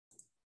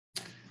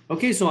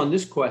Okay, so on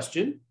this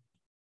question,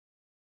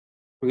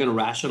 we're going to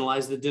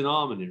rationalize the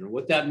denominator.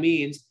 What that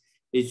means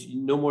is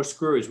no more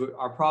screws.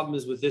 Our problem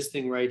is with this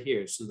thing right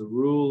here. So the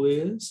rule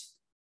is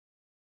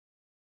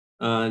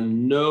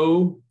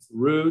no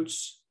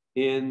roots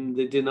in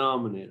the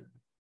denominator.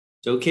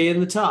 It's okay in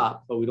the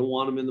top, but we don't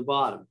want them in the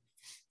bottom.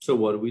 So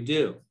what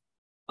do?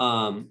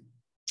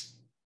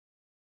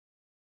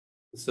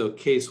 So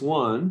case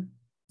one,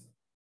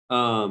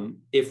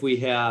 if we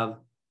have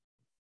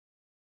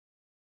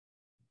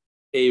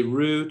a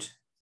root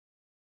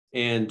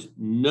and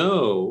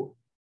no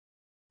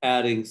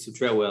adding,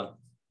 subtract, well,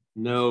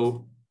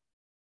 no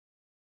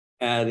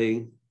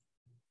adding,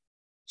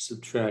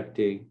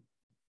 subtracting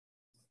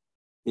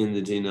in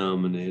the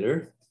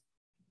denominator.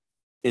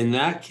 In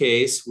that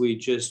case, we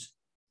just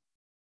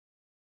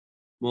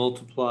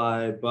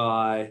multiply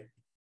by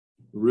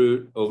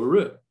root over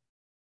root.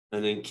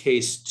 And then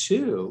case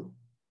two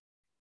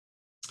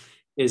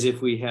is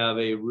if we have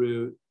a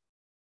root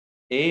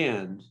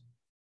and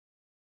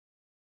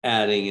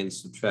adding and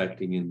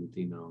subtracting in the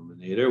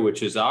denominator,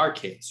 which is our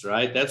case,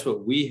 right? That's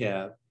what we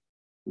have.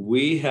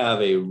 We have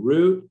a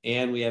root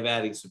and we have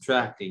adding,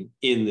 subtracting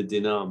in the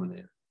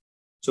denominator.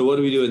 So what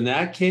do we do in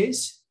that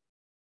case?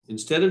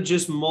 Instead of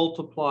just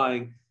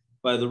multiplying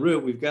by the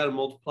root, we've got to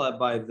multiply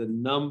by the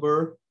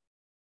number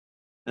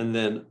and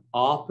then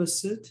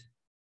opposite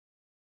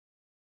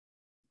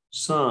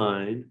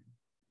sign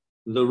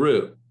the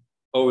root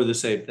over the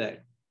same thing.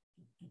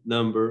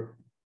 Number,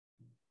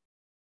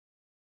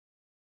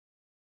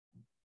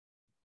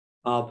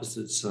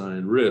 opposite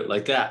sign, root,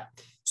 like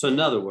that. So in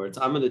other words,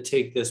 I'm going to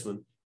take this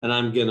one and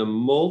I'm going to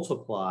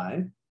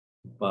multiply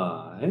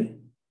by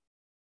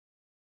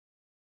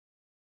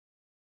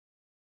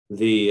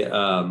the,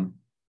 and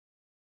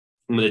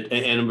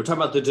we're talking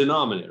about the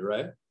denominator,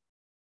 right? I'm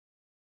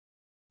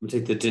going to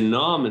take the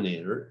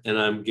denominator and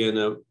I'm going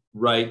to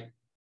write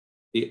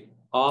the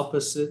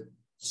opposite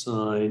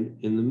sign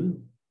in the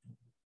middle.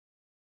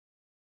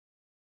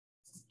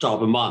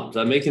 Top and bottom. Is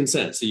that making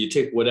sense? So you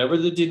take whatever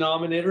the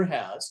denominator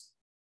has,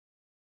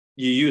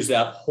 you use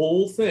that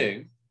whole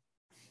thing,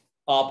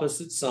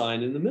 opposite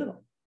sign in the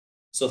middle.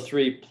 So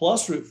 3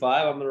 plus root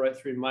 5, I'm going to write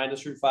 3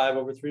 minus root 5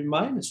 over 3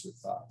 minus root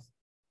 5.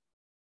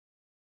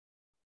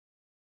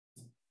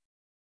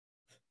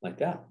 Like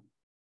that.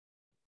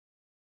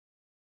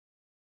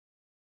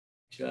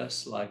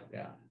 Just like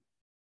that.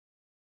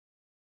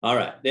 All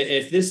right.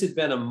 If this had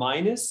been a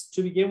minus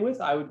to begin with,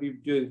 I would be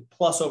doing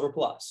plus over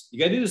plus. You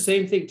got to do the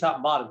same thing top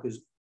and bottom because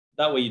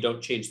that way you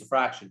don't change the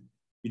fraction.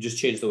 You just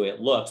change the way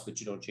it looks, but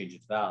you don't change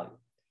its value.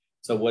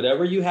 So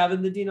whatever you have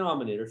in the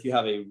denominator, if you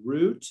have a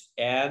root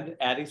and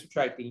adding,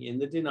 subtracting in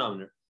the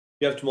denominator,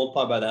 you have to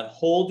multiply by that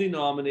whole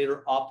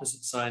denominator,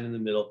 opposite sign in the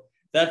middle.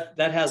 That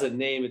has a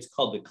name. It's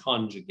called the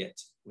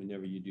conjugate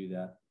whenever you do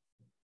that.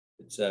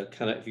 It's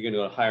kind of, if you're going to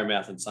go to higher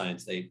math and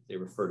science, they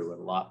refer to it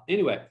a lot.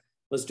 Anyway,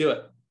 let's do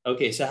it.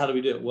 Okay, so how do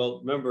we do it?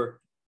 Well,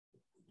 remember,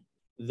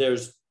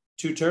 there's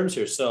two terms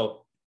here.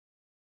 So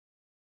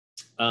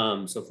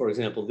for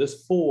example,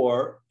 this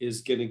 4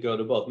 is going to go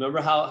to both. Remember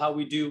how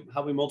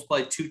we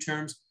multiply two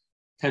terms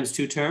times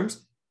two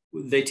terms?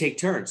 They take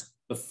turns.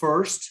 The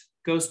first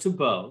goes to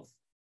both,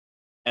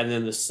 and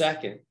then the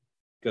second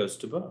goes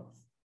to both.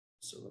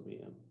 So let me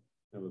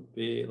have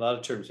a lot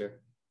of terms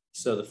here.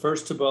 So the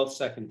first to both,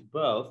 second to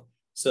both.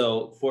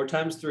 So 4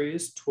 times 3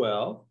 is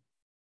 12.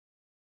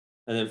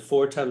 And then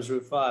 4 times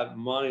root 5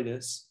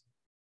 minus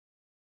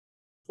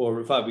 4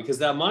 root 5. Because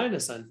that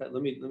minus sign, in fact,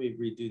 let me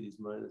redo these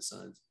minus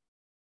signs,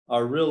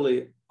 are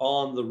really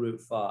on the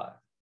root 5.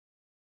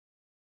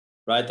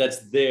 Right? That's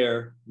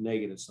their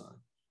negative sign.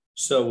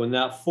 So when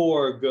that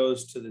 4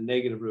 goes to the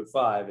negative root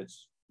 5,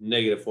 it's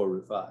negative 4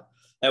 root 5.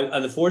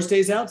 And the 4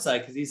 stays outside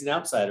because he's an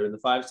outsider, and the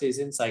 5 stays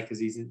inside because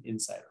he's an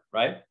insider,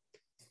 right?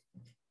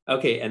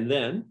 Okay, and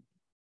then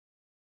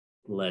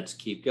let's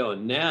keep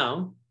going.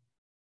 Now,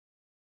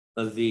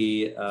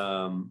 the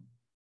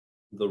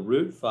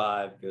root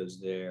 5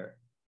 goes there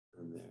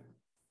and there,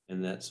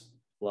 and that's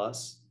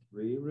plus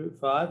 3 root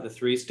 5. The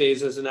 3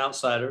 stays as an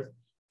outsider,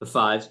 the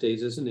 5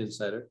 stays as an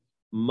insider,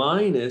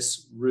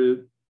 minus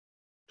root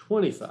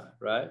 25,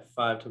 right?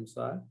 5 times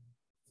 5.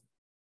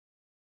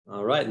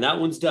 All right, and that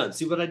one's done.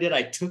 See what I did?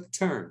 I took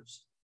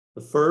terms.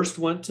 The first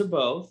went to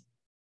both,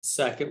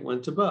 second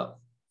went to both.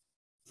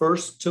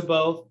 First to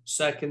both,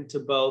 second to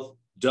both,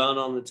 done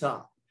on the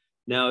top.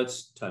 Now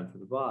it's time for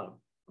the bottom.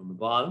 On the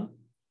bottom,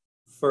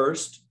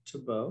 first to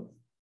both.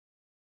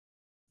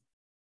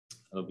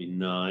 That'll be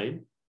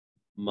 9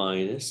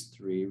 minus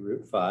 3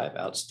 root 5.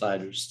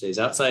 Outsider stays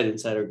outside,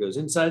 insider goes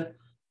inside.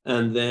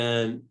 And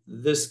then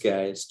this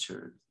guy's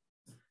turn.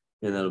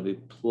 And that'll be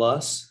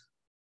plus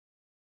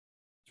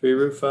 3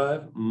 root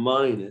 5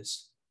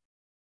 minus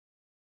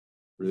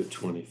root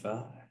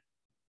 25.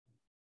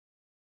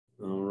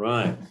 All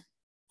right.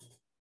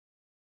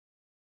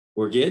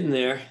 We're getting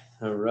there.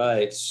 All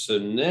right. So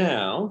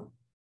now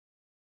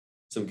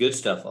some good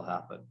stuff will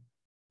happen.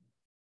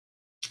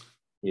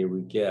 Here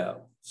we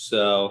go.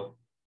 So,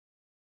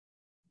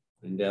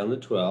 and down the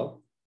 12.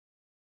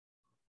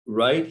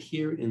 Right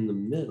here in the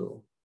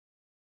middle,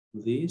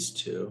 these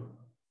two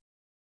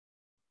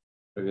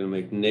are going to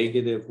make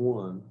negative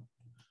 1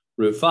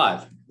 root 5.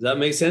 Does that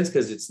make sense?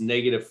 Because it's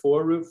negative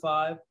 4 root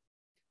 5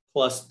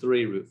 plus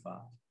 3 root 5.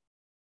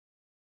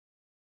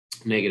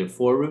 Negative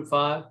 4 root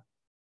 5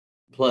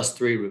 plus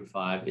 3 root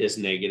 5 is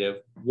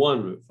negative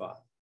 1 root 5.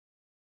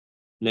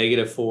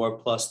 Negative 4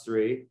 plus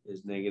 3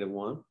 is negative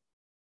 1.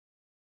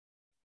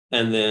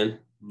 And then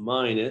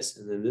minus,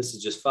 and then this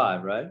is just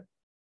 5, right?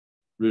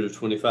 Root of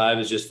 25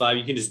 is just 5.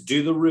 You can just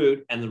do the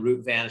root and the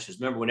root vanishes.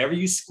 Remember, whenever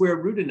you square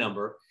root a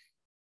number,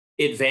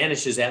 it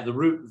vanishes, the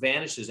root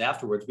vanishes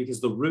afterwards because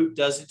the root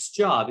does its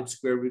job. It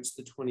square roots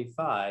the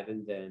 25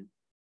 and then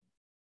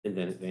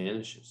it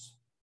vanishes.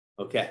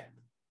 Okay.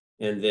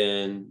 And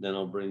then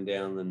I'll bring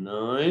down the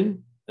 9.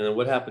 And then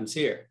what happens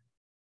here?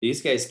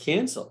 These guys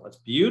cancel. That's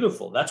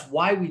beautiful. That's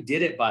why we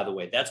did it, by the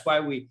way. That's why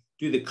we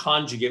do the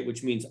conjugate,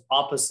 which means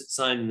opposite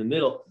sign in the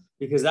middle,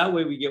 because that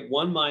way we get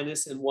 1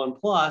 minus and 1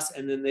 plus,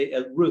 and then they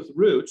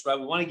roots, right?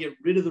 We want to get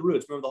rid of the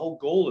roots. Remember, the whole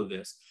goal of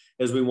this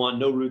is we want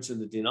no roots in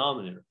the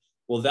denominator.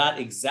 Well, that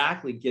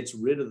exactly gets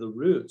rid of the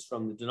roots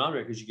from the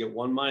denominator because you get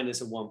 1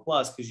 minus and 1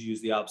 plus because you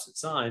use the opposite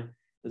sign.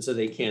 And so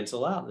they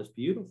cancel out. That's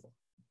beautiful.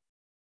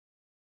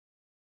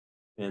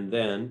 And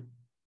then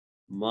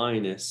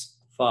minus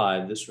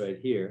 5, this right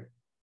here,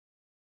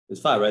 is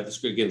 5, right?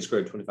 This again,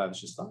 square root of 25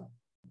 is just 5.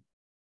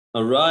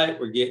 All right,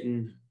 we're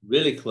getting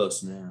really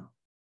close now.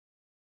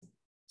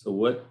 So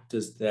what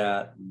does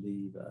that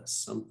leave us?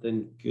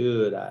 Something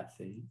good, I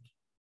think.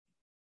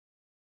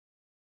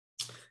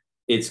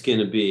 It's going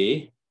to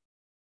be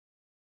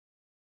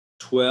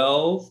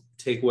 12,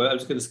 take away, I'm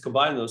just going to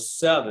combine those,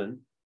 7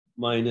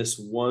 minus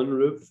 1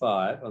 root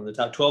 5. On the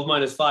top, 12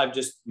 minus 5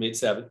 just made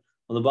 7.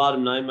 On the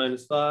bottom, 9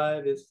 minus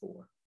 5 is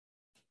 4.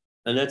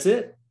 And that's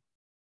it.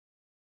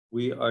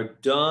 We are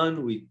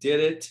done. We did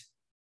it.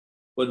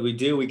 What did we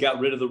do? We got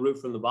rid of the root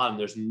from the bottom.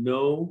 There's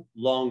no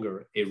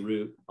longer a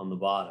root on the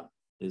bottom,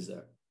 is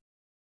there?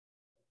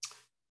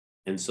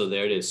 And so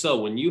there it is.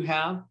 So when you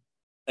have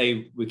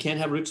we can't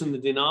have roots in the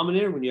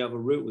denominator. When you have a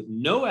root with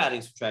no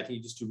adding, subtracting,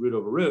 you just do root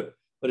over root.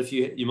 But if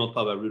you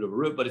multiply by root over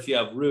root, but if you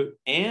have root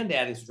and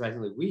adding,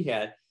 subtracting like we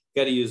had,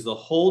 you got to use the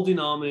whole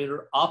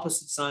denominator,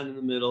 opposite sign in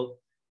the middle,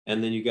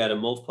 and then you got to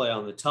multiply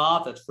on the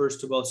top. That's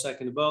first to both,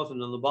 second to both,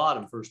 and on the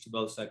bottom, first to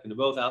both, second to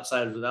both,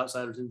 outsiders with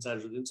outsiders,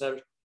 insiders with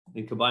insiders,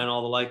 and combine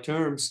all the like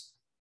terms.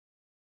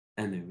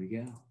 And there we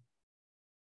go.